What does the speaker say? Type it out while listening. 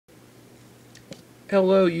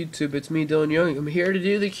Hello YouTube, it's me Dylan Young. I'm here to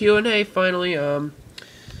do the Q&A finally.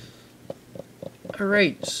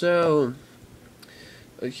 Alright, so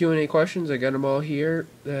Q&A questions, I got them all here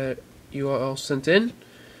that you all sent in.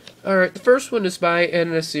 Alright, the first one is by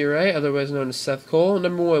Anasiri, otherwise known as Seth Cole.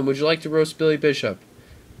 Number 1, would you like to roast Billy Bishop?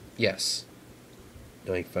 Yes.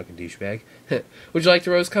 No, you fucking douchebag. Would you like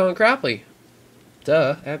to roast Colin Crapley?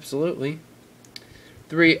 Duh, absolutely.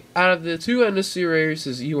 3, out of the two NSC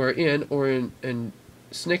races you are in, or in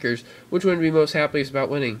Snickers, which one would be most happiest about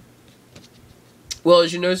winning? Well,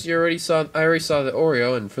 as you noticed, I already saw the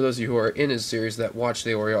Oreo, and for those of you who are in his series that watch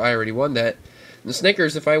the Oreo, I already won that. The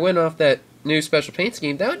Snickers, if I win off that new special paint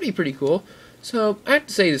scheme, that would be pretty cool. So, I have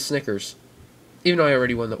to say the Snickers, even though I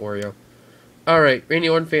already won the Oreo. Alright, Randy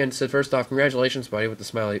Orton fan said, first off, congratulations, buddy, with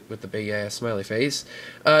the big ass smiley face.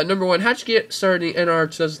 Number 1, how'd you get started in the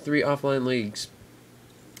NR 2003 offline leagues?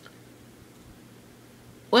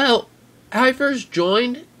 Well, how I first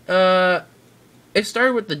joined, it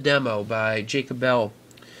started with the demo by Jacob Bell.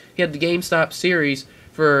 He had the GameStop series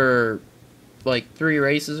for like 3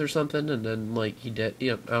 races or something, and then like he did,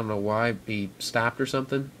 I don't know why he stopped or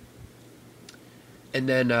something. And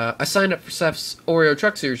then I signed up for Seth's Oreo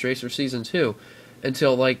Truck Series race for season 2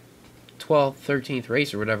 until like 12th, 13th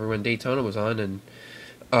race or whatever when Daytona was on, and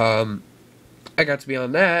I got to be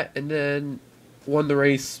on that, and then won the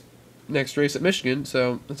race. Next race at Michigan,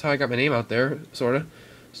 so that's how I got my name out there, sorta.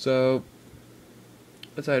 So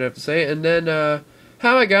that's how I'd have to say. And then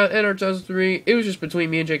how I got NR 2003, it was just between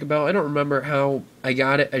me and Jacob Bell. I don't remember how I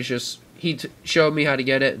got it. He showed me how to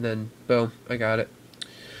get it, and then boom, I got it.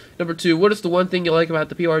 Number 2, what is the one thing you like about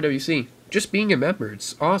the PRWC? Just being a member.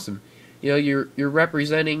 It's awesome. You're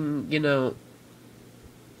representing a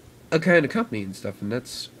kind of company and stuff, and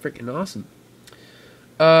that's freaking awesome.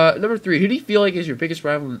 Number 3, who do you feel like is your biggest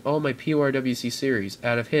rival in all my PORWC series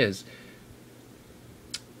out of his?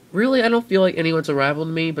 Really, I don't feel like anyone's a rival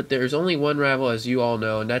to me, but there's only one rival, as you all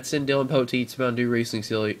know, and that's in Dylan Poteet's Mountain Dew Racing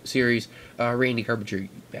Series, Randy Carpenter, you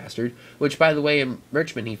bastard. Which, by the way, in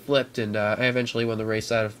Richmond, he flipped, and I eventually won the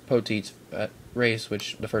race out of Poteet's race,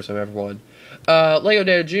 which the first time I ever won. Lego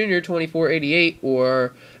Dad Jr., 2488,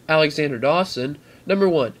 or Alexander Dawson. Number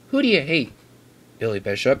 1, who do you hate? Billy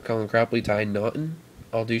Bishop, Colin Crapley, Ty Naughton.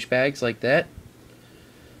 All douchebags like that.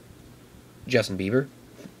 Justin Bieber.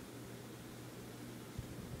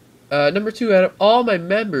 Number 2, out of all my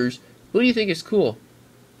members, who do you think is cool?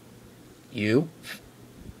 You.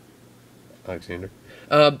 Alexander.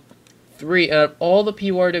 3, out of all the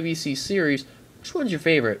PRWC series, which one's your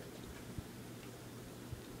favorite?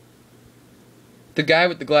 The guy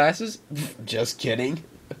with the glasses? Just kidding.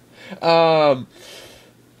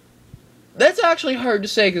 That's actually hard to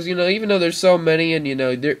say, because, even though there's so many, and,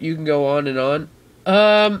 you can go on and on.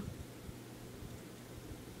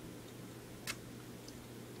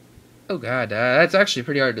 Oh, God, that's actually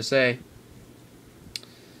pretty hard to say.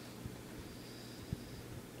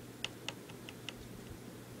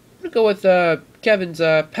 I'm going to go with Kevin's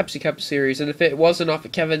Pepsi Cup series, and if it wasn't off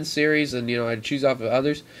of Kevin's series, then, I'd choose off of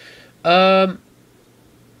others. Oh,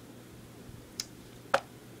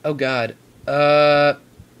 God.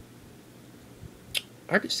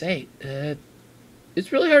 Hard to say.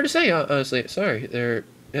 It's really hard to say, honestly. Sorry,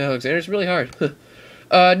 Alexander. It's really hard.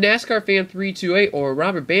 NASCAR fan 328 or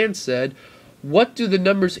Robert Band said, "What do the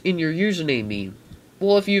numbers in your username mean?"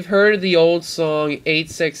 Well, if you've heard of the old song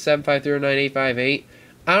 867509858,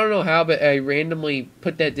 I don't know how, but I randomly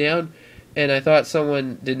put that down, and I thought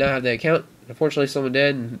someone did not have that account. Unfortunately, someone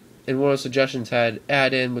did, and one of the suggestions had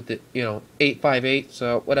add in with the 858.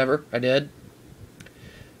 So whatever, I did.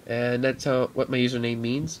 And that's what my username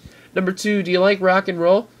means. Number 2, do you like rock and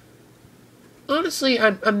roll? Honestly,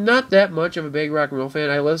 I'm not that much of a big rock and roll fan.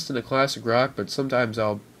 I listen to classic rock, but sometimes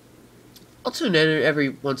I'll tune in every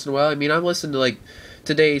once in a while. I mean, I'm listening to like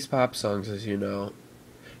today's pop songs, as you know.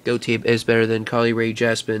 Go Team is better than Carly Rae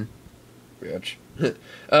Jepsen. Rich.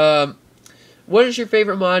 What is your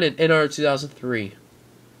favorite mod in NR 2003?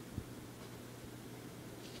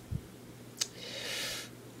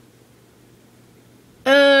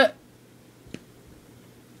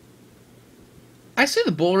 I say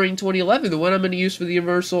the Bullring 2011, the one I'm going to use for the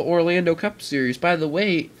Universal Orlando Cup Series. By the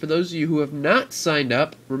way, for those of you who have not signed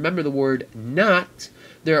up, remember the word not.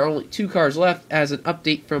 There are only 2 cars left as an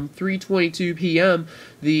update from 3:22 p.m.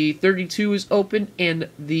 The 32 is open and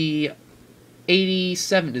the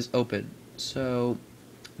 87 is open. So,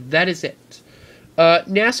 that is it.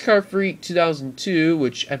 NASCAR Freak 2002,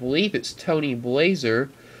 which I believe it's Tony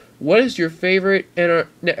Blazer. What is your favorite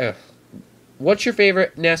What's your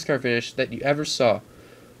favorite NASCAR finish that you ever saw?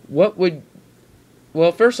 What would...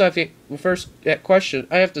 Well, first that question,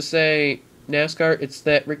 I have to say NASCAR, it's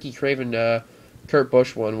that Ricky Craven, Kurt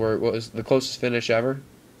Busch one where it was the closest finish ever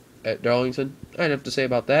at Darlington. I don't have to say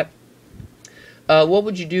about that. What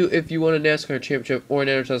would you do if you won a NASCAR championship or an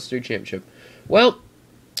NSL 3 championship? Well,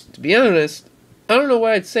 to be honest, I don't know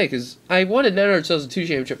what I'd say, because I won an NSL 2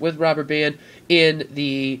 championship with Robert Band in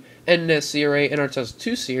the NSCRA NSL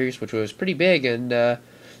 2 series, which was pretty big and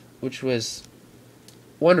which was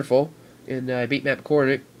wonderful. And I beat Matt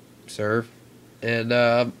McCormick, serve, and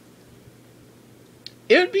it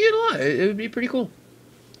would be a lot. It would be pretty cool.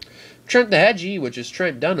 Trent the Hedgie, which is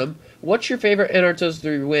Trent Dunham. What's your favorite NR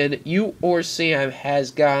 3 win you or Sam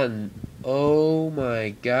has gotten? Oh my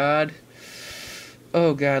god.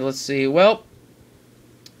 Oh god, let's see. Well,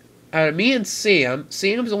 out of me and Sam,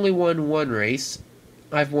 Sam's only won 1 race.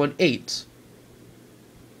 I've won 8.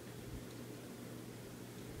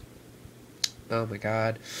 Oh my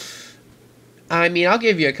god. I mean, I'll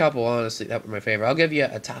give you a couple, honestly, that were my favorite. I'll give you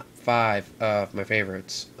a top 5 of my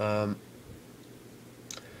favorites.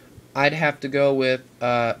 I'd have to go with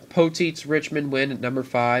Poteet's Richmond win at number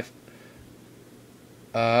 5.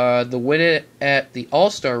 The win at the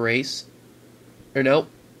All-Star race. Or no,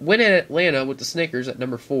 win at Atlanta with the Snickers at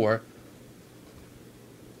number 4.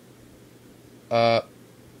 The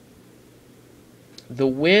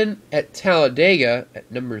win at Talladega at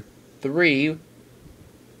number 3.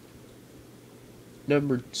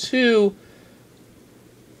 Number 2.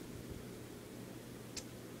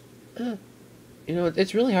 You know,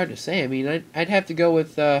 it's really hard to say. I mean, I'd have to go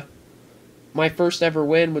with my first ever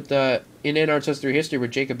win with in NR 3 history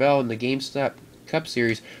with Jacob Bell in the GameStop Cup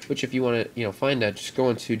Series. Which, if you want to, find that, just go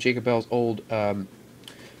into Jacob Bell's old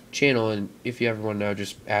channel, and if you ever want to know,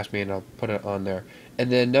 just ask me, and I'll put it on there.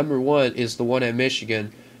 And then number 1 is the one at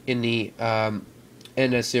Michigan in the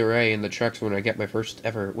NSCRA in the trucks when I got my first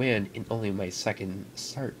ever win in only my second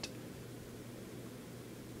start.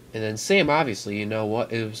 And then Sam, obviously, you know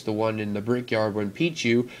what? It was the one in the Brickyard when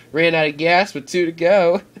Pichu ran out of gas with 2 to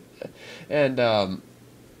go. And, that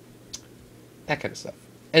kind of stuff.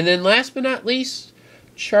 And then last but not least,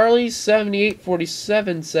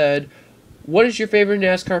 Charlie7847 said, what is your favorite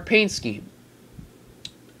NASCAR paint scheme?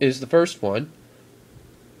 Is the first one.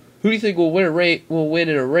 Who do you think will win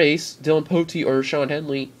in a race? Dylan Poteet or Sean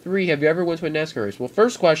Henley? 3, have you ever went to a NASCAR race? Well,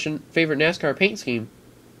 first question, favorite NASCAR paint scheme?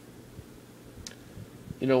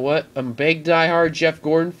 You know what? I'm a big diehard Jeff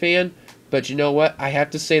Gordon fan, but you know what? I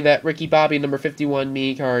have to say that Ricky Bobby number 51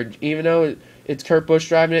 mini card, even though it's Kurt Busch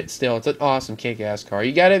driving it, still, it's an awesome kick-ass car.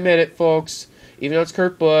 You gotta admit it, folks. Even though it's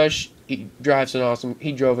Kurt Busch, he drove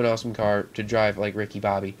an awesome car to drive like Ricky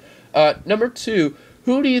Bobby. Number 2,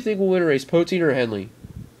 who do you think will win a race, Poteet or Henley?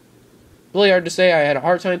 Really hard to say. I had a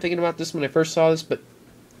hard time thinking about this when I first saw this, but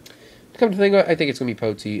come to think of it, I think it's going to be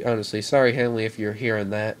Poteet, honestly. Sorry, Henley, if you're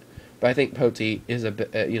hearing that. But I think Poteet is a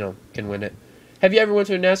bit, can win it. Have you ever went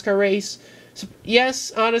to a NASCAR race? So,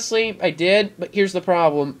 yes, honestly, I did. But here's the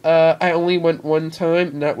problem. I only went one time,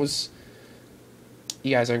 and that was,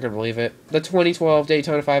 you guys aren't going to believe it, the 2012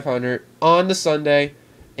 Daytona 500 on the Sunday.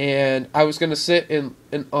 And I was going to sit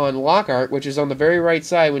on Lockhart, which is on the very right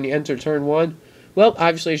side when you enter turn 1. Well,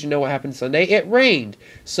 obviously, as you know what happened Sunday, it rained.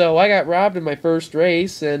 So I got robbed in my first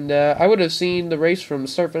race, and I would have seen the race from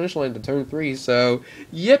start-finish line to turn 3. So,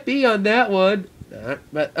 yippee on that one.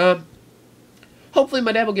 But hopefully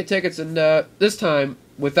my dad will get tickets, and this time,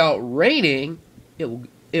 without raining,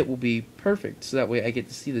 it will be perfect. So that way I get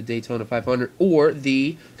to see the Daytona 500 or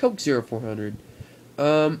the Coke 0400.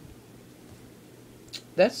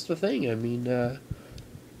 That's the thing. I mean,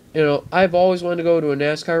 I've always wanted to go to a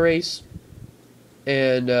NASCAR race.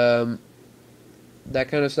 And that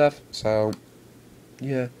kind of stuff. So,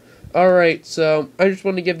 yeah. Alright, so I just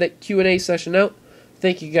wanted to give that Q&A session out.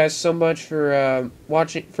 Thank you guys so much for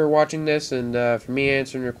watching this and for me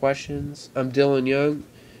answering your questions. I'm Dylan Young,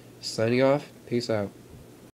 signing off. Peace out.